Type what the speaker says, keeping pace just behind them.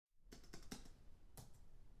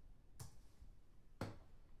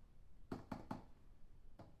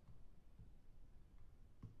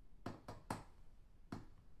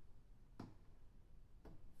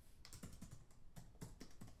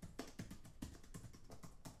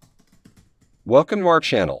Welcome to our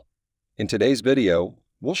channel. In today's video,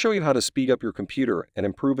 we'll show you how to speed up your computer and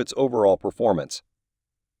improve its overall performance.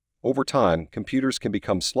 Over time, computers can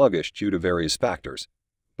become sluggish due to various factors,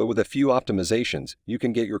 but with a few optimizations, you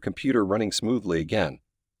can get your computer running smoothly again.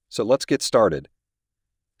 So let's get started.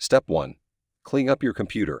 Step 1. Clean up your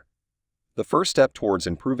computer. The first step towards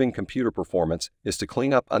improving computer performance is to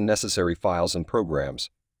clean up unnecessary files and programs.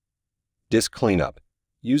 Disk cleanup.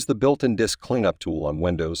 Use the built-in disk cleanup tool on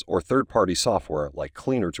Windows or third-party software like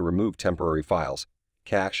Cleaner to remove temporary files,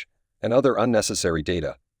 cache, and other unnecessary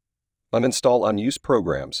data. Uninstall unused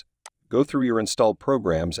programs. Go through your installed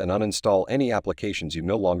programs and uninstall any applications you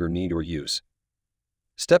no longer need or use.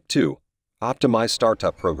 Step 2. Optimize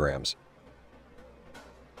startup programs.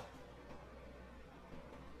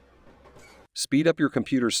 Speed up your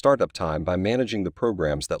computer's startup time by managing the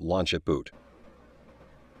programs that launch at boot.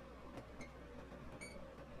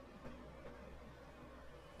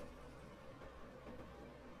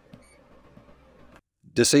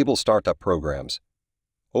 Disable startup programs.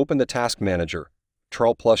 Open the Task Manager,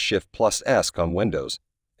 Ctrl+Shift+S on Windows,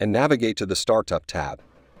 and navigate to the Startup tab.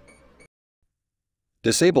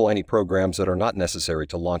 Disable any programs that are not necessary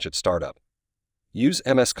to launch at startup. Use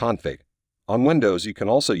msconfig. On Windows, you can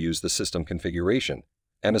also use the System Configuration,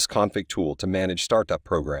 msconfig tool to manage startup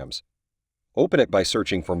programs. Open it by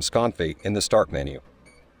searching for msconfig in the Start menu.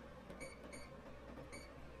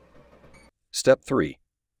 Step 3.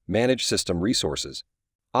 Manage system resources.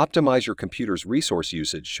 Optimize your computer's resource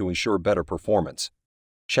usage to ensure better performance.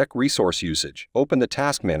 Check resource usage. Open the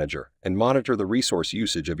Task Manager and monitor the resource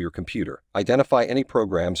usage of your computer. Identify any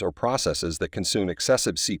programs or processes that consume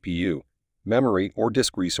excessive CPU, memory, or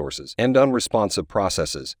disk resources. End unresponsive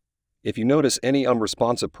processes. If you notice any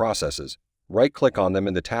unresponsive processes, right-click on them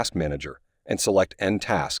in the Task Manager and select End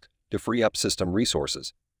Task to free up system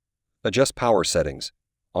resources. Adjust power settings.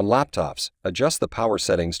 On laptops, adjust the power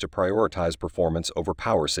settings to prioritize performance over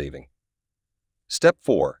power saving. Step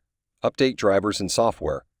 4. Update drivers and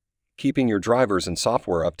software. Keeping your drivers and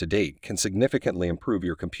software up to date can significantly improve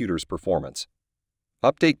your computer's performance.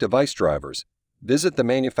 Update device drivers. Visit the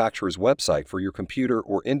manufacturer's website for your computer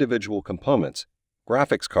or individual components,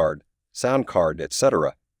 graphics card, sound card,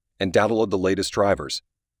 etc., and download the latest drivers.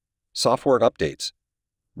 Software updates.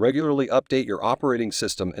 Regularly update your operating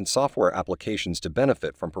system and software applications to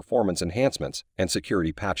benefit from performance enhancements and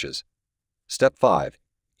security patches. Step 5.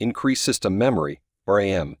 Increase system memory,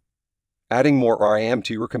 RAM. Adding more RAM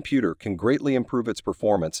to your computer can greatly improve its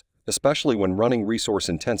performance, especially when running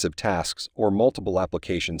resource-intensive tasks or multiple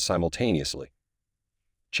applications simultaneously.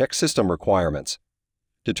 Check system requirements.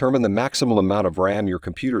 Determine the maximum amount of RAM your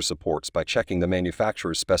computer supports by checking the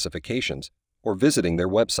manufacturer's specifications or visiting their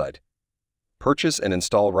website. Purchase and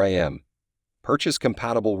install RAM. Purchase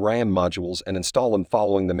compatible RAM modules and install them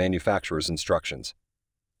following the manufacturer's instructions.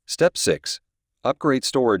 Step 6. Upgrade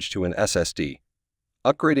storage to an SSD.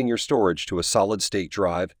 Upgrading your storage to a solid-state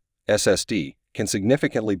drive, SSD, can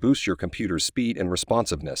significantly boost your computer's speed and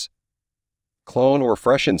responsiveness. Clone or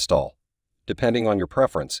fresh install. Depending on your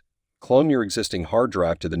preference, clone your existing hard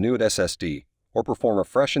drive to the new SSD or perform a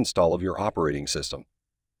fresh install of your operating system.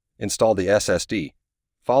 Install the SSD.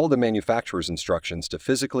 Follow the manufacturer's instructions to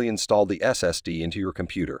physically install the SSD into your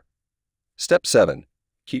computer. Step 7.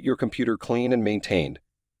 Keep your computer clean and maintained.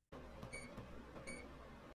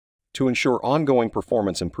 To ensure ongoing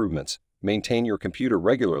performance improvements, maintain your computer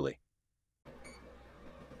regularly.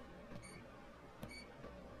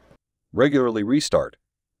 Regularly restart.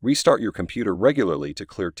 Restart your computer regularly to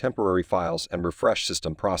clear temporary files and refresh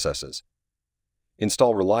system processes.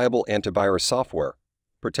 Install reliable antivirus software.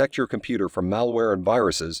 Protect your computer from malware and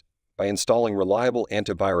viruses by installing reliable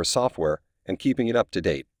antivirus software and keeping it up to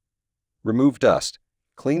date. Remove dust.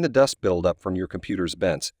 Clean the dust buildup from your computer's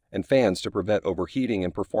vents and fans to prevent overheating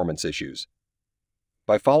and performance issues.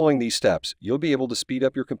 By following these steps, you'll be able to speed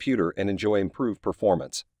up your computer and enjoy improved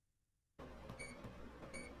performance.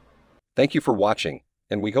 Thank you for watching,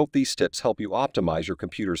 and we hope these tips help you optimize your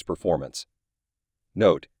computer's performance.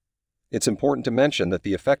 Note: it's important to mention that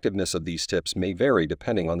the effectiveness of these tips may vary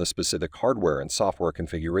depending on the specific hardware and software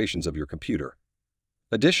configurations of your computer.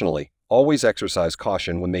 Additionally, always exercise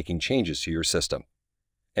caution when making changes to your system.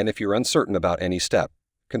 And if you're uncertain about any step,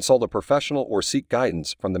 consult a professional or seek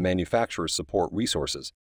guidance from the manufacturer's support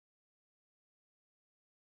resources.